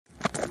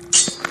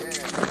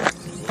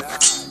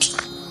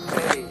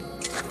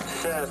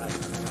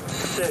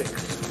6,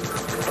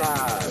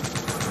 5,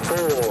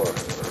 4,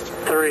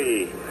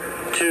 3,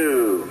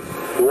 2,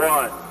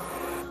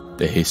 1.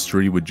 The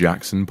History with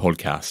Jackson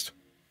podcast.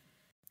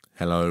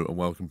 Hello and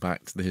welcome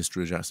back to the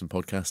History with Jackson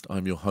podcast.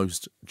 I'm your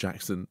host,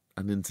 Jackson,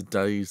 and in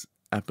today's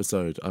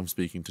episode, I'm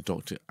speaking to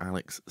Dr.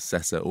 Alex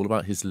Sessa all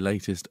about his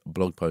latest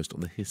blog post on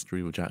the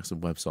History with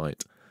Jackson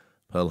website,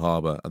 Pearl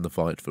Harbor and the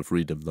Fight for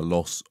Freedom, the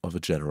Loss of a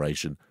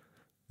Generation.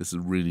 This is a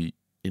really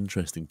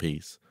interesting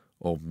piece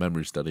of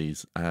memory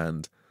studies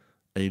and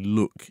a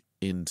look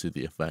into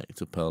the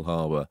effect of Pearl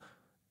Harbor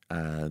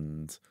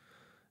and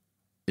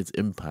its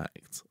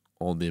impact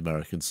on the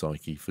American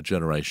psyche for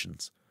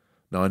generations.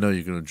 Now, I know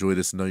you're going to enjoy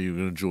this. I know you're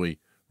going to enjoy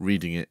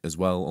reading it as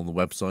well on the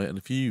website. And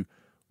if you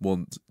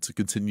want to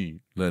continue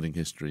learning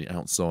history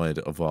outside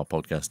of our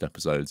podcast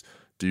episodes,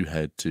 do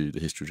head to the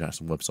History of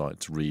Jackson website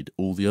to read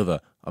all the other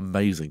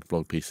amazing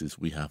blog pieces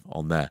we have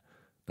on there.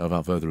 Now,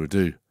 without further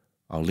ado,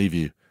 I'll leave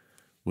you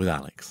with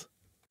Alex.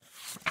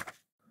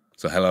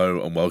 So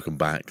hello and welcome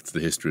back to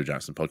the History of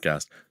Jackson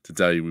podcast.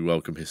 Today we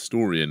welcome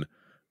historian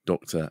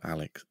Dr.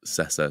 Alex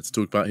Sessa to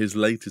talk about his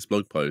latest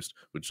blog post,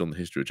 which is on the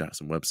History of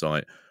Jackson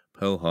website,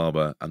 Pearl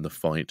Harbor and the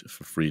Fight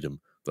for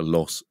Freedom, the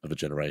Loss of a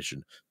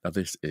Generation. Now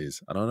this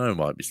is, and I know it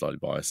might be slightly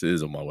biased, it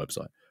is on my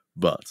website,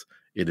 but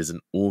it is an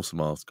awesome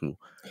article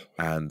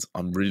and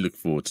I'm really looking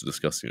forward to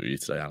discussing it with you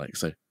today, Alex.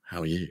 So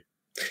how are you?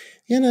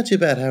 Yeah, not too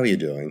bad. How are you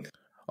doing?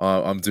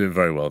 I'm doing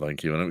very well,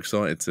 thank you. And I'm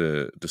excited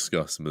to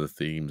discuss some of the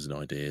themes and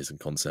ideas and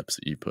concepts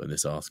that you put in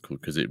this article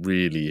because it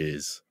really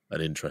is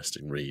an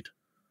interesting read.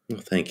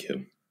 Well, thank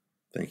you.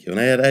 Thank you. And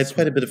I had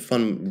quite a bit of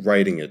fun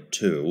writing it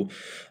too.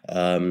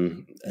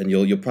 And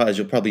you'll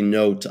probably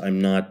note I'm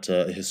not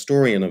a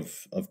historian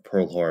of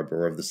Pearl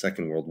Harbor or of the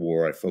Second World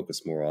War. I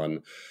focus more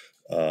on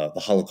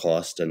the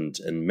Holocaust and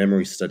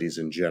memory studies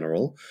in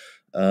general.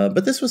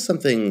 But this was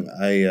something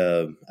I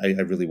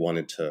really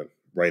wanted to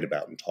write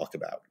about and talk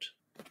about.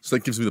 So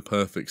that gives me the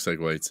perfect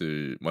segue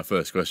to my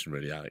first question,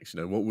 really, Alex. You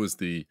know, what was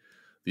the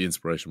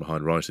inspiration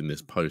behind writing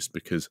this post?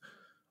 Because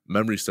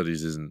memory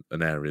studies isn't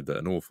an area that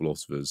an awful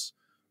lot of us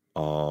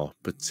are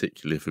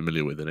particularly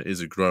familiar with, and it is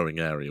a growing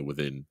area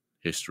within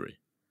history.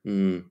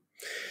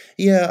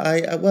 Yeah,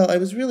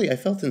 I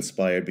felt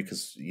inspired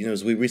because,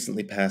 as we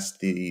recently passed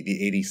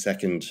the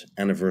 82nd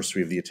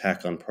anniversary of the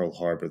attack on Pearl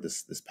Harbor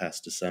this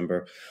past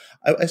December,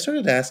 I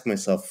started to ask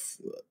myself,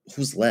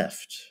 who's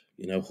left?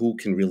 Who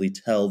can really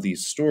tell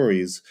these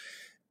stories?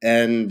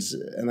 And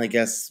I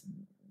guess,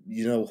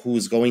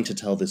 who's going to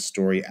tell this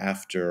story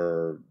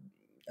after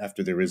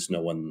there is no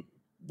one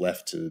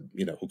left to,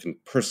 who can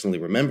personally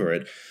remember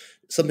it.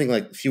 Something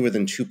like fewer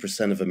than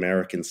 2% of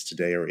Americans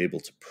today are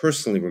able to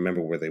personally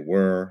remember where they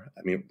were.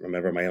 I mean,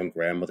 remember my own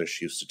grandmother,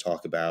 she used to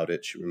talk about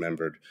it. She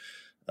remembered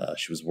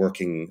she was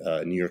working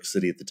in New York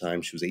City at the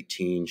time. She was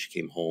 18. She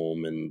came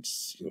home and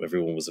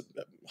everyone was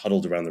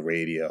huddled around the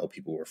radio.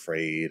 People were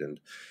afraid. And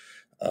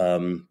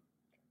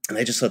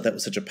I just thought that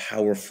was such a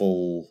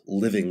powerful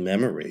living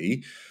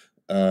memory.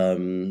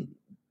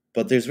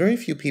 But there's very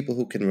few people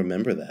who can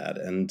remember that.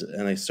 And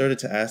I started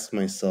to ask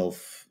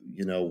myself,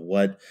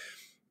 what,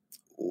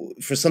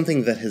 for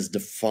something that has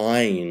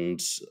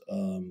defined,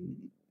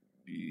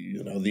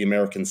 the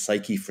American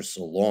psyche for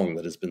so long,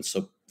 that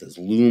has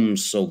loomed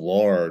so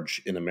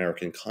large in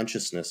American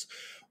consciousness,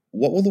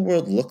 what will the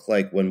world look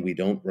like when we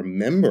don't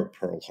remember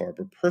Pearl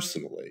Harbor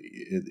personally?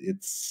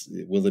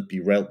 Will it be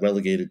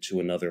relegated to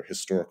another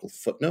historical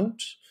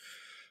footnote?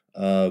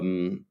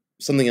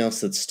 Something else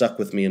that stuck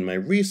with me in my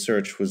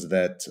research was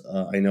that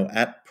I know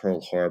at Pearl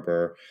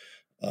Harbor,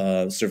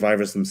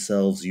 survivors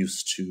themselves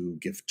used to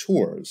give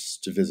tours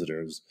to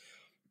visitors,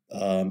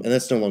 and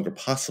that's no longer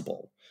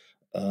possible.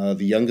 The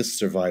youngest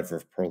survivor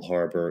of Pearl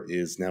Harbor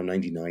is now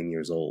 99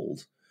 years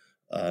old.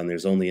 And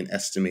there's only an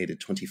estimated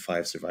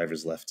 25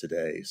 survivors left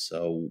today.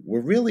 So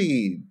we're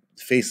really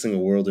facing a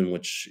world in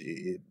which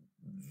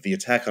the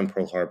attack on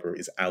Pearl Harbor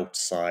is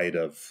outside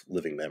of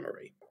living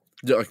memory.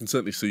 Yeah, I can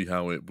certainly see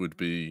how it would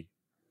be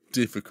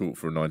difficult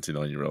for a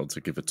 99-year-old to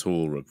give a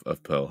tour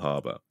of Pearl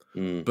Harbor.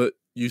 But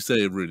you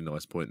say a really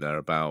nice point there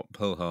about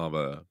Pearl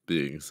Harbor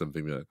being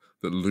something that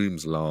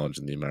looms large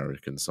in the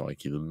American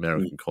psyche, the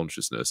American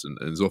consciousness, and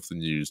is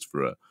often used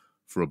for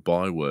a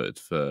byword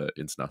for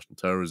international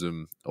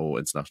terrorism or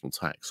international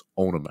attacks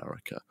on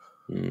America.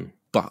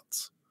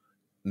 But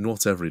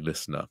not every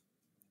listener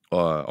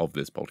of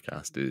this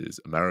podcast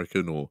is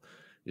American or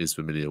is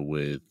familiar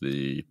with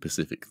the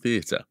Pacific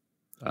Theatre.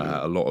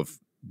 A lot of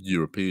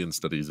European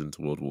studies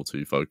into World War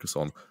II focus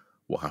on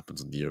what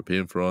happens on the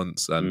European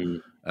fronts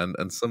and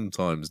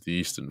sometimes the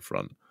Eastern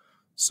Front.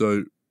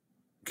 So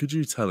could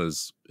you tell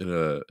us in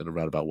a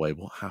roundabout way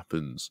what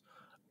happens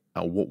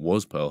what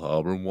was Pearl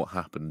Harbor and what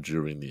happened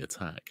during the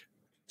attack?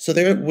 So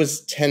there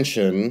was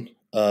tension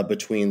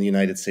between the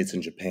United States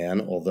and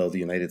Japan. Although the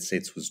United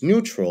States was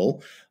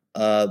neutral,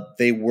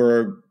 they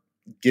were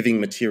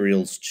giving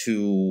materials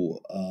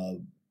to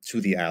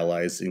the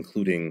Allies,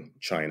 including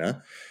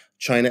China.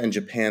 China and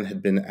Japan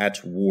had been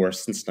at war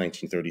since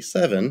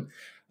 1937.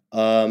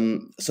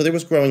 So there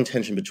was growing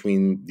tension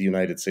between the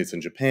United States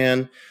and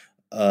Japan.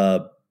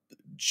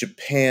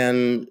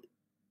 Japan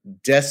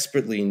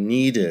desperately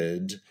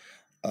needed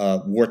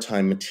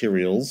wartime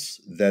materials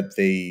that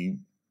they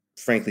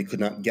frankly could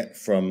not get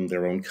from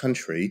their own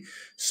country,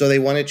 so they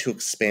wanted to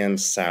expand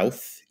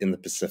south in the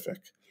Pacific.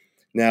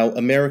 Now,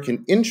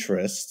 American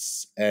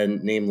interests,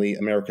 and namely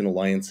American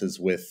alliances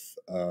with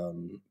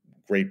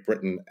Great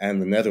Britain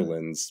and the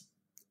Netherlands,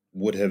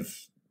 would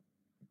have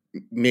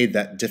made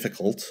that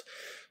difficult.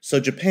 So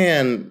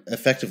Japan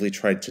effectively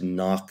tried to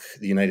knock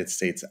the United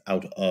States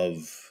out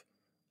of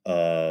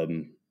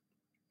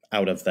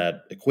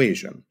that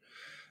equation.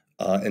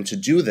 And to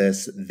do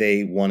this,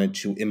 they wanted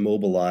to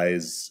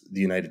immobilize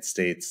the United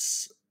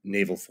States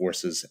naval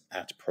forces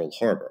at Pearl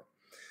Harbor.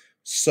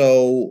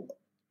 So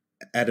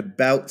at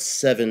about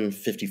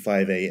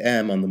 7:55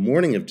 a.m. on the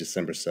morning of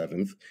December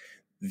 7th,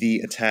 the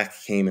attack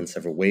came in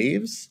several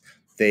waves.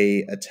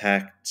 They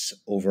attacked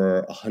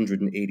over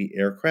 180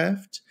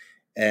 aircraft,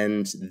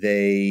 and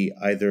they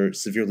either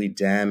severely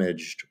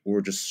damaged or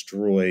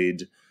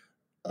destroyed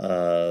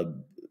the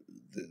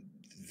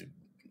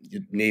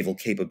naval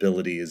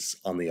capabilities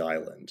on the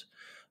island.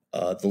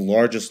 The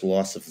largest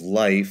loss of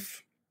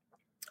life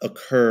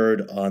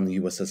occurred on the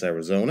USS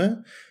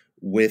Arizona,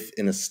 with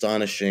an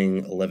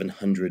astonishing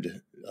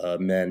 1,100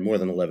 men, more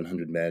than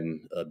 1,100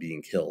 men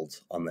being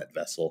killed on that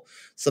vessel.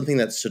 Something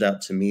that stood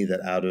out to me,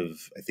 that out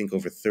of, I think,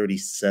 over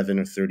 37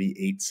 or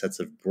 38 sets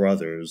of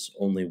brothers,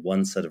 only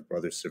one set of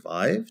brothers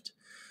survived.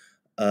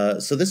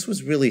 So this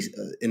was really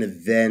an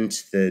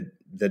event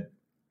that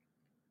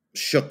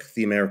shook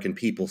the American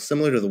people,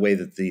 similar to the way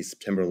that the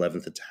September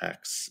 11th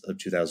attacks of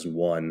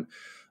 2001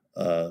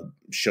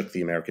 shook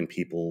the American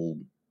people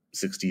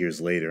 60 years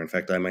later. In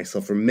fact, I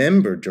myself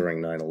remember during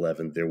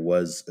 9/11, there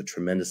was a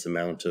tremendous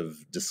amount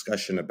of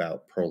discussion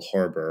about Pearl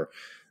Harbor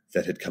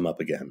that had come up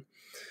again.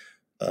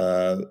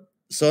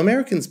 So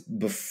Americans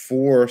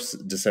before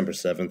December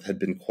 7th had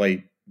been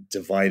quite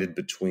divided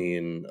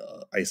between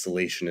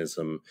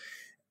isolationism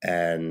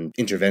and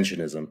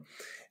interventionism.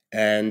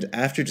 And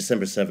after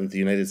December 7th, the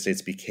United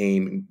States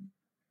became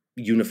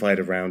unified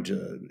around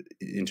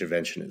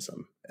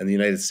interventionism, and the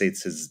United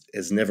States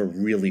has never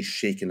really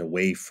shaken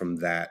away from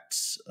that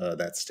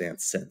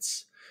stance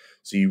since.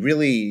 So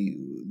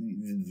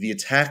the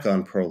attack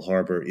on Pearl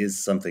Harbor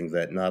is something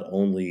that not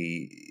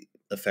only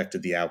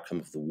affected the outcome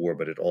of the war,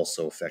 but it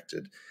also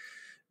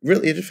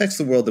it affects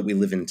the world that we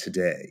live in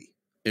today.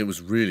 It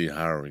was really a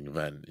harrowing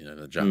event,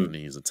 the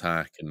Japanese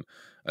attack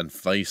and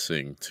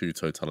facing two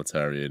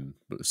totalitarian,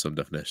 but some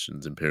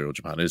definitions, Imperial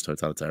Japan is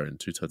totalitarian,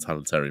 two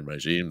totalitarian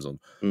regimes on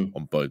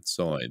both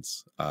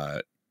sides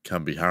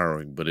can be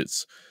harrowing, but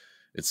it's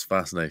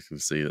fascinating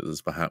to see that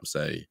there's perhaps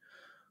a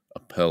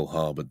Pearl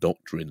Harbor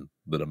doctrine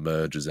that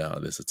emerges out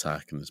of this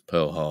attack, and this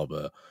Pearl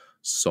Harbor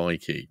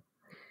psyche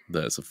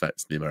that's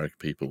affected the American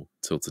people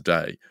till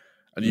today.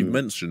 And you've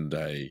mentioned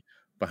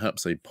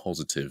perhaps a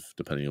positive,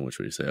 depending on which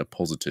way you say, a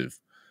positive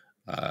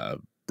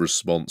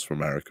response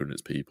from America and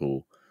its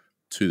people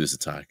to this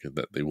attack, and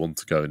that they want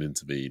to go and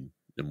intervene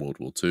in World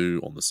War II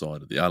on the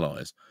side of the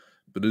Allies.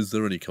 But is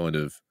there any kind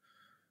of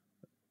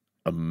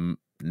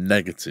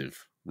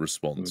negative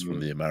response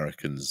from the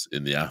Americans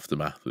in the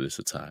aftermath of this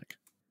attack?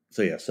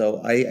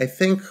 So I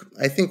think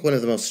one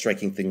of the most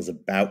striking things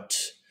about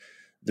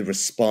the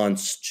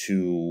response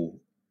to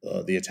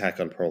the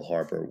attack on Pearl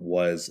Harbor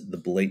was the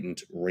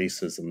blatant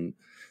racism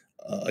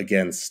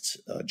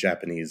against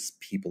Japanese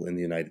people in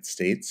the United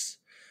States,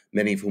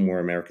 many of whom were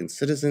American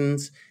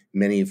citizens,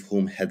 many of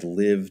whom had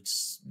lived,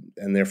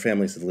 and their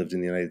families had lived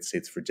in the United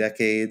States for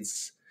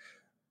decades.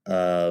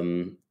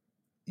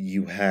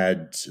 You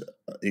had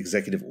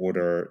Executive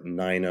Order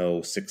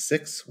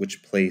 9066,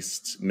 which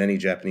placed many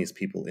Japanese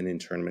people in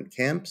internment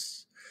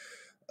camps.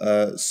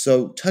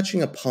 So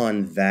touching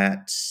upon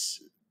that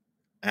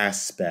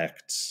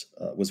aspect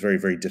was very,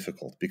 very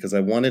difficult, because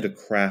I wanted to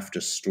craft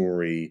a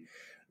story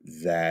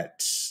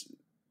that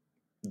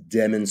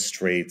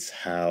demonstrates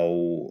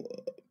how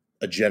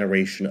a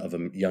generation of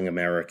young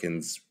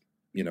Americans,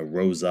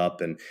 rose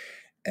up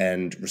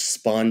and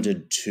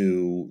responded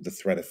to the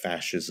threat of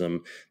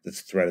fascism, the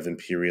threat of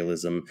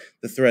imperialism,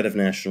 the threat of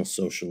National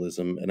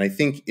Socialism. And I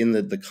think in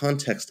the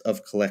context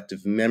of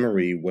collective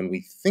memory, when we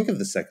think of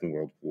the Second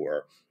World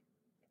War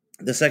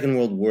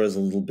is a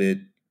little bit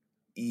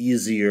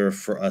easier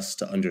for us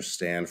to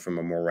understand from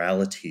a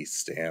morality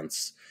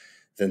stance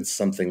than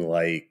something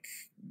like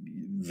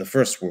the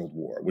First World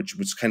War, which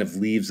kind of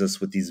leaves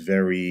us with these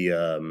very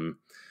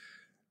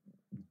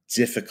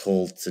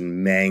difficult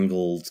and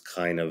mangled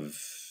kind of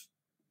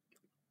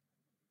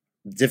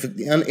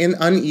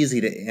uneasy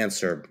to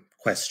answer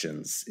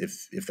questions,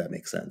 if that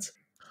makes sense.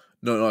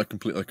 No, I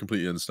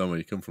completely understand where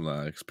you come from,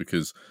 Alex,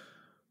 because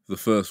the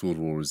First World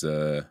War is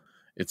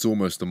it's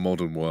almost a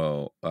modern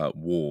war,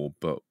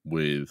 but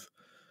with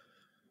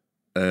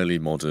early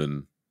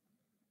modern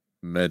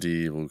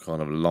medieval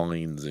kind of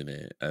lines in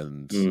it,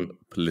 and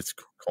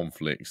political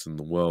conflicts, and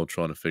the world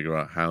trying to figure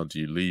out, how do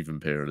you leave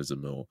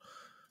imperialism, or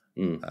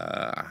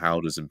how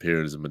does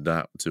imperialism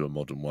adapt to a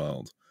modern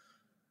world?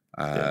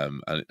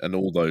 And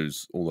all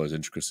those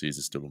intricacies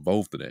are still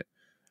involved in it.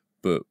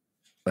 But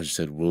as you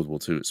said, World War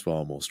II, it's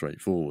far more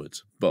straightforward.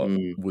 But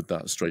Mm, with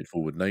that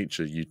straightforward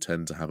nature, you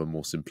tend to have a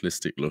more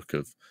simplistic look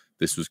of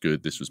this was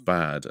good, this was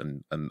bad,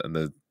 and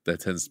there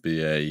tends to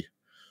be a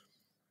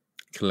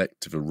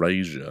collective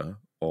erasure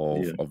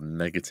yeah. of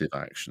negative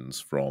actions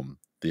from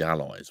the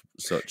Allies,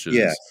 such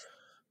Yeah. as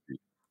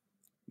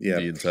Yeah.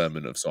 the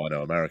internment of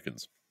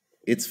Sino-Americans.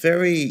 It's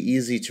very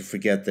easy to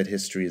forget that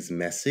history is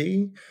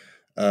messy.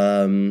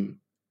 Um,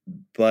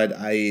 but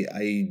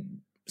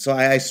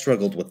I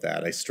struggled with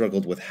that. I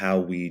struggled with how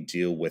we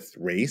deal with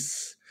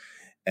race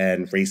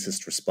and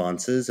racist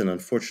responses. And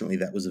unfortunately,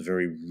 that was a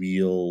very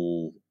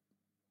real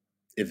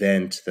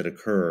event that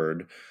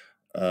occurred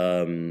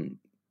um,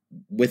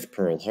 with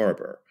Pearl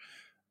Harbor.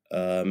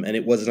 And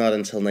it was not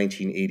until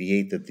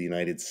 1988 that the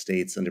United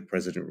States, under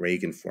President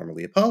Reagan,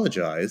 formally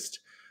apologized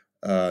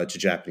to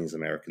Japanese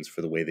Americans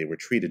for the way they were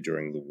treated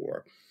during the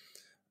war.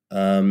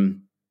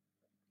 Um,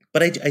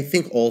 but I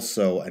think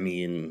also, I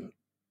mean,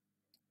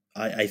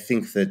 I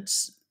think that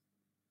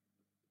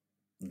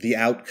the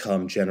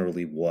outcome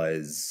generally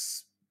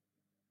was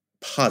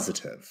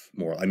positive.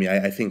 More, I mean,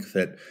 I think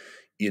that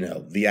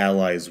the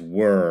Allies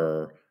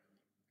were.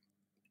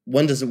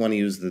 One doesn't want to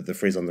use the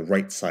phrase on the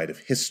right side of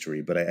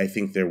history, but I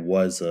think there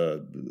was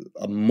a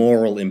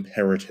moral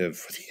imperative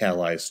for the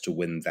Allies to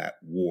win that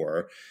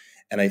war.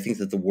 And I think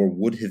that the war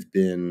would have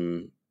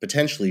been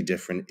potentially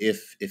different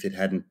if it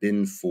hadn't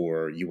been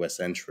for U.S.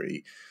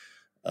 entry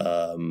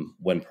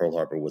when Pearl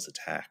Harbor was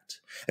attacked.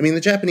 I mean,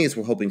 the Japanese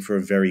were hoping for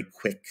a very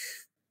quick,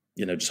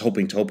 just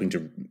hoping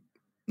to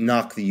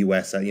knock the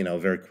U.S.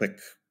 out, very quick.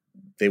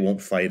 They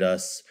won't fight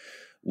us.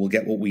 We'll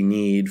get what we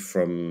need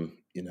from,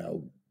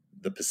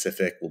 the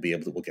Pacific. We'll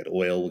get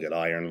oil, we'll get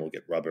iron, we'll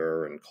get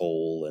rubber and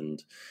coal,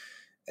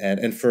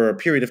 and for a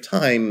period of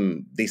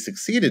time they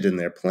succeeded in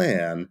their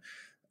plan.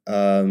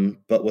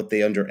 But what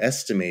they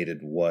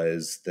underestimated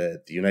was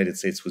that the United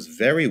States was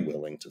very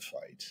willing to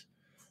fight.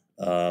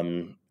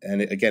 And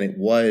again, it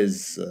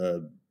was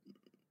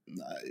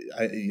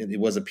it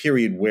was a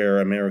period where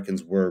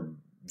Americans were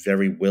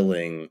very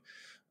willing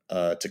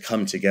to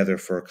come together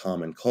for a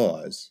common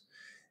cause.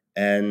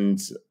 And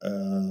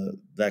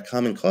that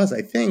common cause,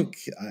 I think,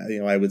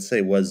 I would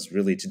say, was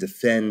really to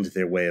defend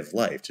their way of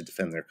life, to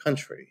defend their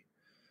country.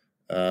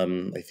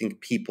 I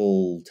think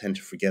people tend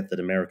to forget that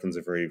Americans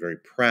are very, very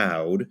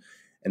proud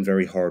and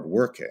very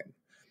hardworking.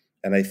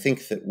 And I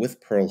think that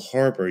with Pearl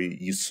Harbor,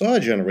 you saw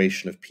a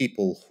generation of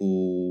people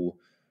who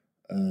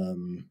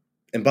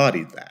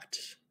embodied that.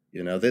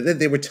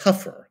 They were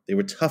tougher. They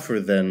were tougher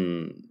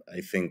than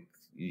I think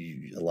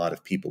a lot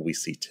of people we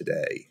see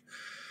today.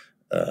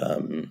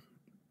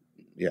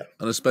 Yeah.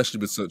 And especially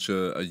with such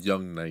a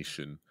young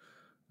nation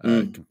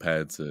Mm,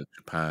 compared to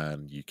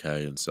Japan,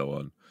 UK, and so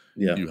on,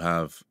 yeah. you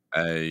have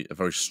a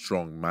very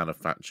strong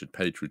manufactured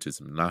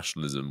patriotism,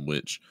 nationalism,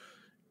 which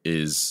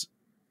is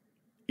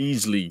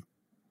easily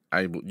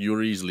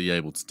you're easily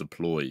able to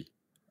deploy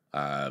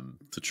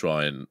to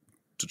try and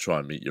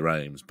meet your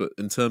aims. But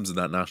in terms of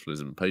that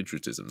nationalism and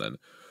patriotism, then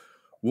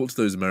what do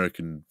those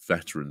American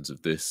veterans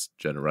of this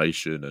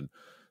generation and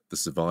the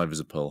survivors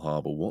of Pearl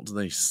Harbor, what do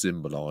they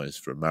symbolize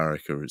for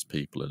America, its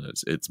people, and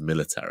its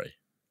military?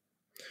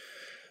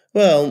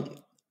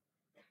 Well,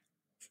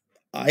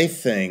 I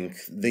think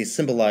they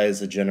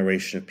symbolize a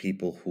generation of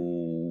people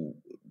who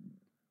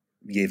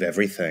gave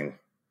everything,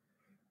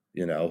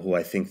 who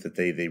I think that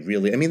they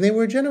really, I mean, they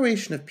were a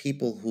generation of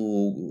people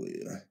who,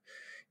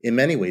 in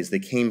many ways, they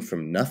came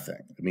from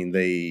nothing. I mean,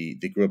 they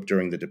grew up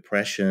during the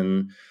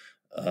Depression.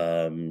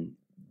 Um,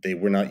 they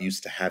were not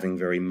used to having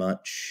very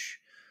much.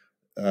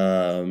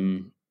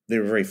 They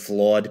were very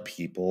flawed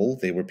people.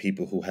 They were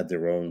people who had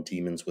their own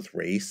demons with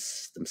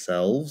race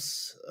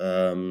themselves.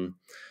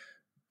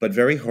 But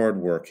very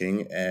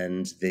hardworking,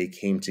 and they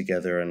came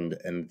together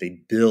and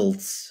they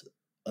built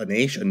a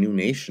new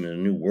nation, and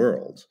a new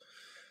world.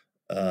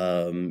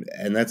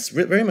 And that's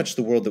very much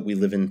the world that we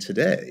live in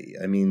today.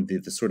 I mean,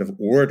 the sort of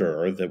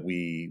order that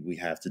we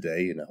have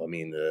today. I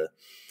mean, the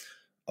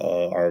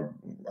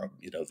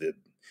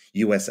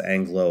U.S.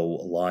 Anglo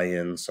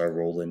alliance, our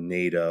role in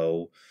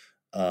NATO.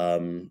 I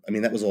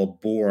mean, that was all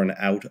born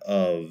out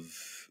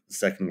of the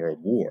Second World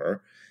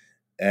War,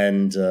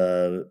 and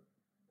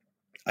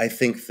I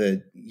think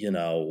that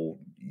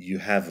you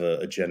have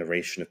a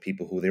generation of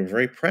people who they were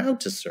very proud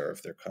to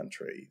serve their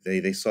country.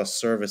 They saw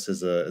service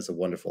as a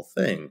wonderful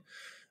thing.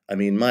 I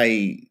mean,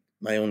 my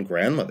own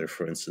grandmother,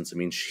 for instance. I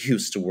mean, she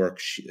used to work.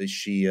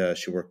 She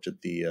worked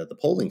at the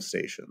polling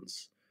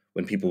stations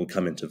when people would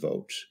come in to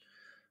vote.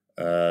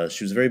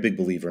 She was a very big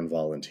believer in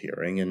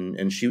volunteering,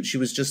 and she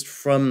was just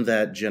from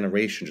that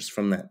generation, just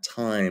from that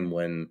time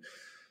when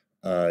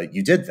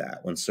you did that,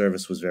 when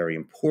service was very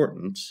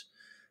important.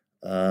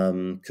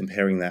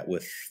 Comparing that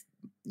with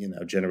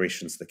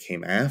generations that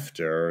came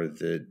after,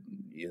 that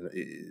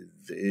it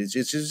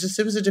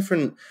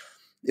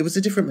was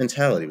a different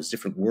mentality. It was a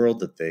different world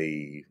that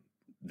they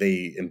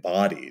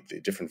embodied, the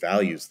different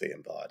values they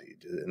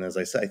embodied. And as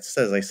I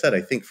said,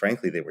 I think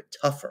frankly they were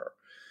tougher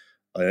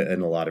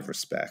in a lot of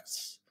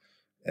respects.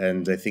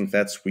 And I think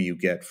that's where you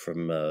get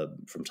from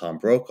Tom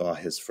Brokaw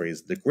his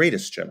phrase, "the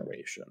greatest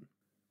generation."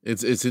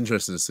 It's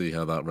interesting to see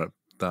how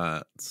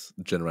that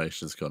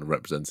generation is kind of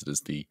represented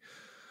as the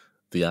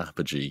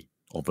apogee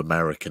of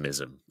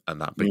Americanism and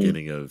that Mm,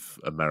 beginning of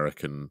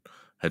American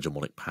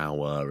hegemonic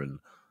power and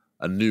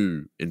a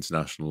new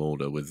international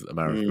order with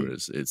America mm,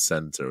 as its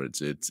center.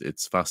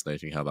 It's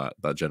fascinating how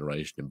that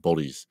generation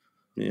embodies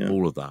yeah.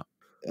 all of that.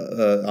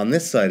 On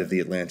this side of the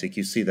Atlantic,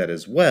 you see that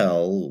as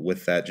well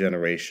with that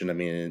generation. I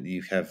mean,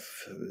 you have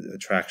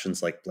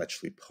attractions like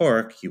Bletchley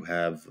Park, you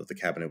have the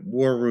Cabinet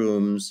War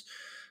Rooms,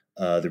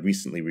 the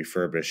recently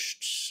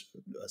refurbished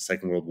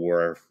Second World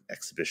War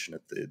exhibition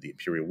at the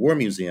Imperial War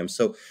Museum.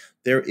 So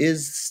there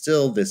is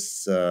still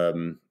this.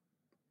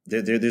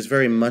 There's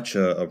very much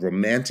a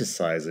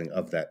romanticizing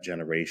of that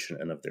generation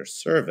and of their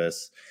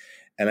service,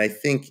 and I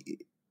think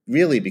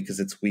really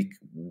because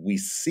we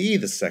see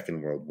the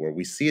Second World War,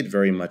 we see it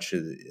very much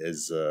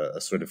as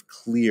a sort of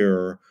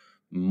clear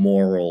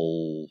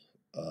moral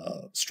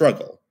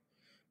struggle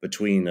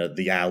between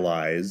the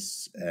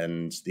Allies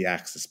and the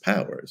Axis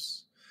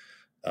powers.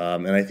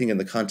 And I think in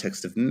the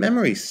context of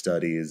memory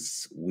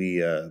studies, we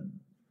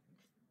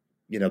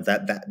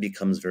that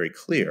becomes very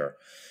clear.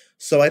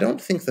 So I don't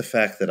think the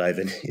fact that I've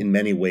in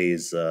many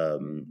ways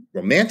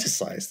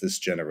romanticized this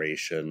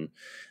generation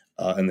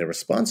and their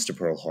response to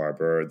Pearl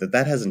Harbor,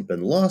 that hasn't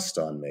been lost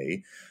on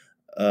me.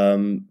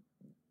 Um,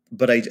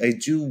 but I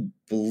do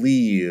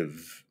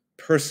believe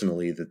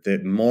personally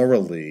that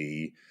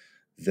morally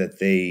that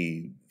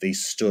they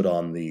stood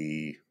on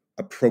the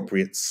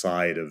appropriate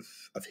side of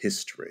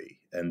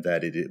history, and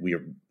that we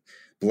are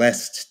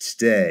blessed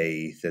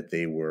today that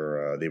they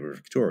were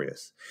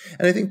victorious.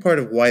 And I think part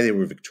of why they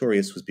were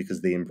victorious was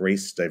because they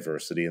embraced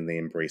diversity and they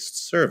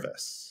embraced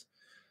service.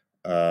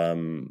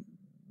 Um,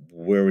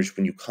 Whereas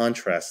when you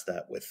contrast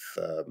that with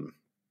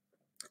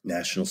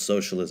National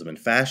Socialism and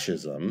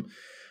fascism,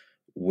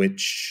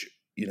 which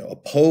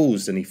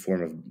opposed any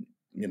form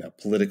of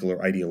political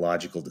or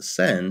ideological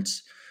dissent,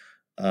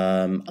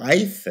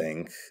 I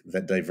think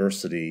that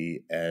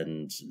diversity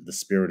and the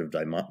spirit of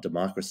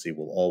democracy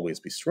will always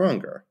be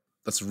stronger.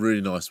 That's a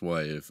really nice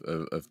way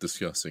of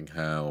discussing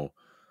how,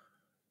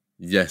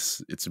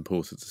 yes, it's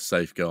important to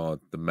safeguard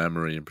the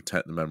memory and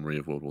protect the memory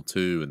of World War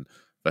II and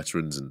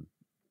veterans and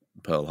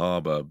Pearl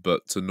Harbor,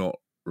 but to not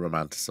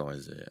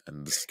romanticize it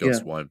and Yeah,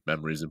 discuss why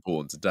memory is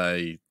important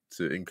today,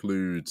 to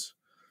include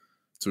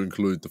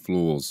the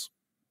flaws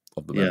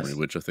of the memory, yes,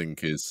 which I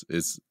think is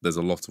there's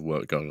a lot of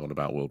work going on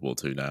about World War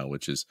II now,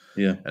 which is,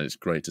 yeah. and it's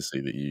great to see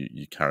that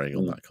you carrying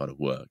on Mm. that kind of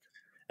work.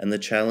 And the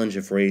challenge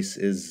of race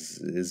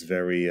is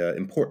very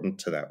important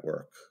to that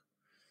work.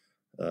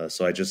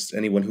 So I just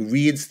anyone who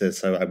reads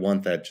this, I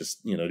want that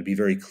just to be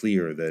very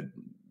clear that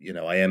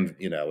I am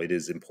it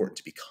is important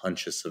to be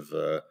conscious of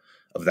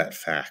that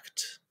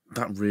fact.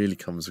 That really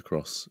comes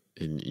across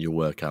in your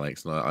work,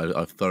 Alex, and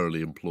I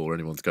thoroughly implore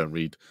anyone to go and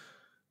read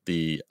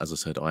as I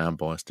said, I am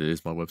biased, it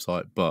is my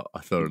website, but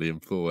I thoroughly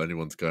implore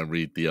anyone to go and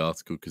read the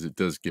article because it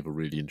does give a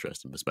really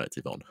interesting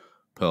perspective on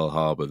Pearl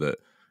Harbor that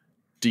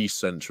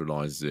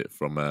decentralizes it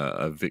from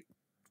a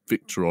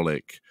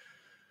victoriolic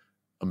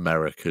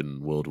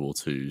American World War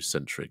II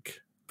centric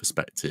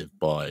perspective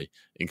by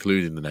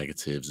including the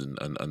negatives and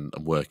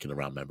working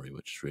around memory,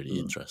 which is really Mm.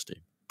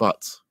 interesting.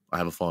 But I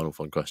have a final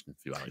fun question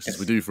for you, Alex, as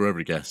we Yes. do for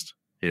every guest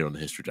here on the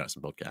History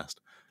Jackson podcast.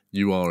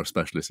 You are a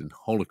specialist in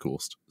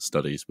Holocaust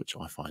studies, which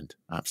I find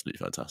absolutely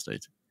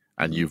fantastic.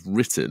 And Mm. you've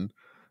written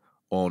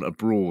on a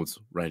broad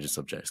range of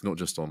subjects, not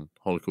just on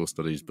Holocaust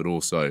studies, but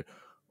also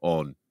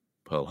on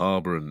Pearl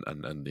Harbor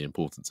and the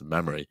importance of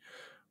memory.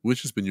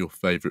 Which has been your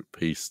favourite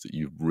piece that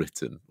you've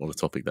written on a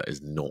topic that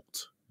is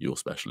not your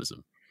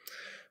specialism?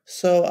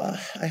 So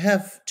I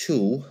have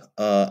two.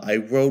 I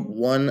wrote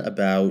one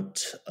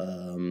about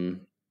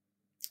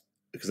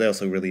because I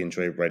also really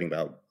enjoy writing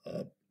about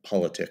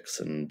politics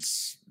and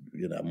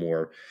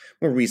more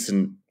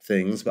recent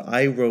things. But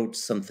I wrote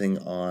something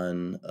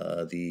on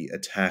the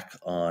attack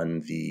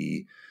on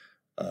the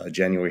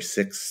January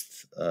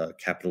 6th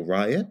Capitol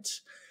riot,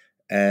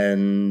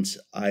 and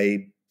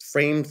I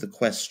framed the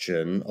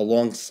question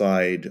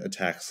alongside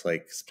attacks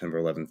like September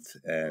 11th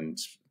and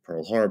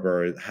Pearl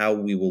Harbor, how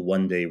we will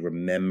one day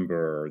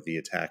remember the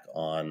attack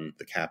on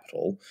the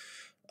Capitol,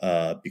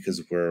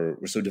 because we're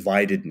so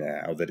divided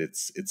now that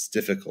it's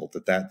difficult.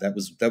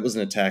 That was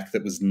an attack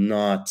that was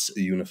not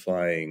a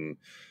unifying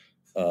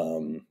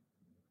um,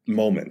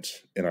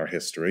 moment in our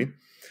history.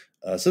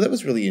 So that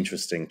was really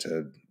interesting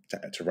to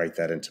write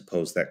that and to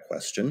pose that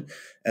question.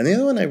 And the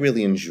other one I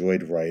really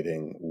enjoyed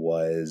writing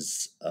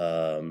was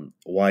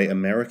why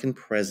American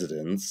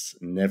presidents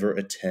never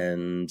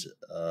attend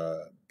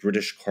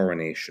British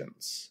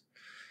coronations,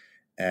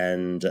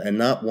 and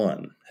not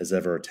one has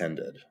ever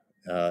attended.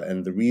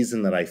 And the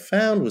reason that I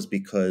found was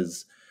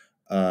because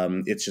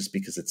it's just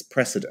because it's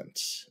precedent.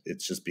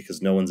 It's just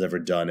because no one's ever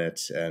done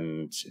it,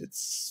 and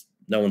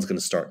no one's going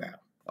to start now.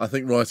 I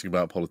think writing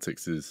about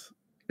politics is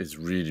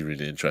really,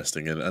 really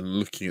interesting, and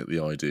looking at the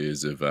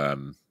ideas of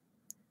I'm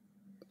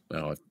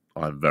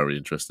very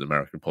interested in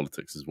American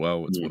politics as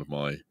well. It's one Mm, of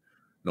my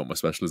not my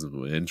specialism,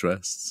 but my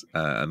interests,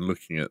 and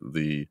looking at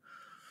the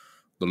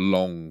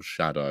long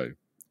shadow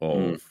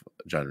of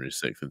January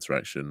 6th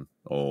insurrection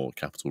or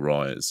Capitol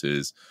riots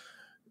is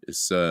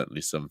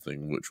certainly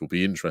something which will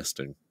be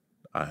interesting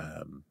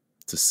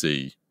to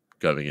see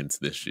going into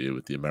this year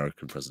with the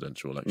American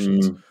presidential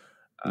elections,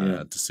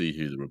 Yeah. to see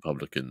who the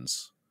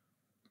Republicans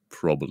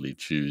probably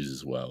choose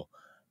as well.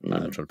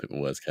 I'm trying to pick my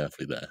words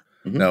carefully there.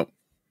 Now,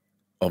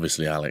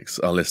 obviously, Alex,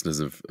 our listeners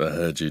have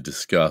heard you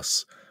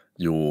discuss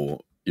your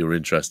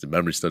interest in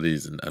memory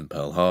studies and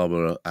Pearl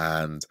Harbor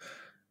and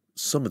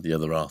some of the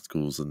other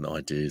articles and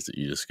ideas that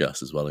you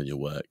discuss as well in your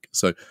work.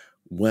 So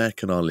where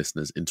can our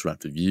listeners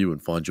interact with you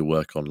and find your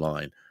work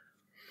online?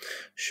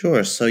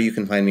 Sure. So you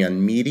can find me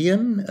on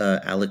Medium,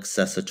 Alex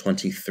Sessa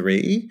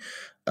 23.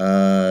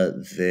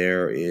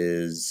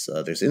 There's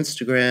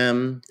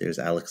Instagram. There's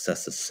Alex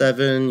Sessa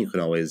 7. You can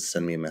always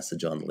send me a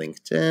message on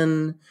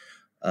LinkedIn.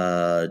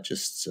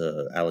 Just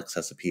Alex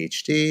Sessa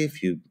PhD.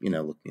 If you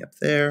look me up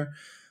there.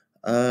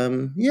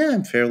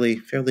 I'm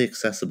fairly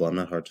accessible. I'm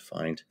not hard to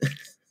find.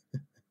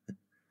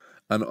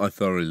 And I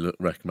thoroughly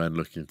recommend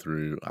looking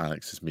through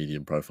Alex's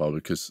Medium profile,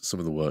 because some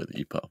of the work that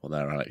you put up on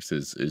there, Alex,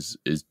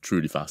 is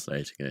truly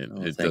fascinating.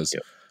 And it does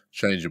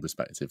change your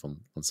perspective on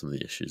some of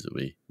the issues that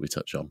we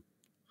touch on.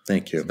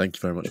 Thank you. So thank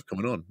you very much for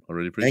coming on. I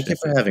really appreciate it. Thank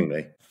you for having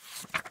me.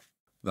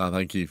 Now,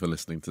 thank you for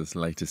listening to this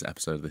latest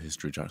episode of the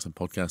History of Jackson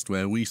podcast,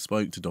 where we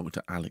spoke to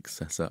Dr. Alex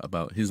Sessa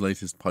about his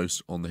latest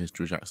post on the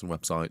History of Jackson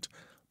website,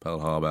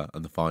 Pearl Harbor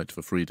and the fight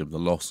for freedom, the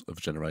loss of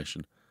a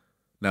generation.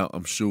 Now,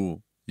 I'm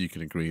sure you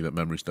can agree that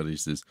memory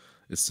studies is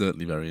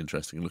certainly very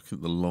interesting. Looking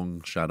at the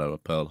long shadow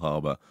of Pearl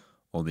Harbor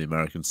on the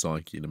American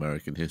psyche and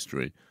American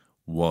history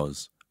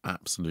was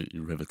absolutely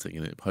riveting,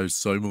 and it posed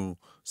so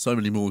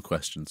many more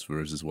questions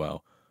for us as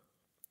well.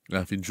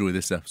 Now, if you enjoy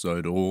this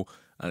episode or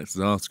Alex's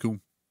article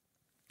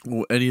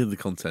or any of the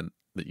content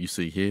that you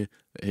see here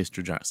at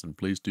History of Jackson,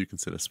 please do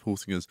consider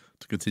supporting us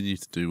to continue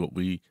to do what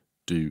we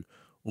do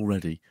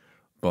already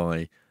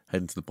by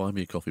heading to the Buy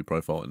Me a Coffee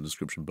profile in the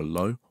description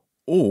below,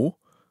 or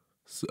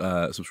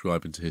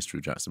subscribing to History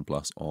of Jackson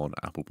Plus on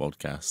Apple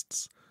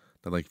Podcasts.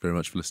 Now, thank you very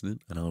much for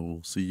listening, and I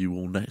will see you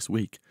all next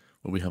week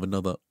when we have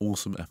another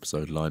awesome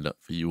episode lined up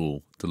for you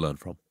all to learn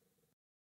from.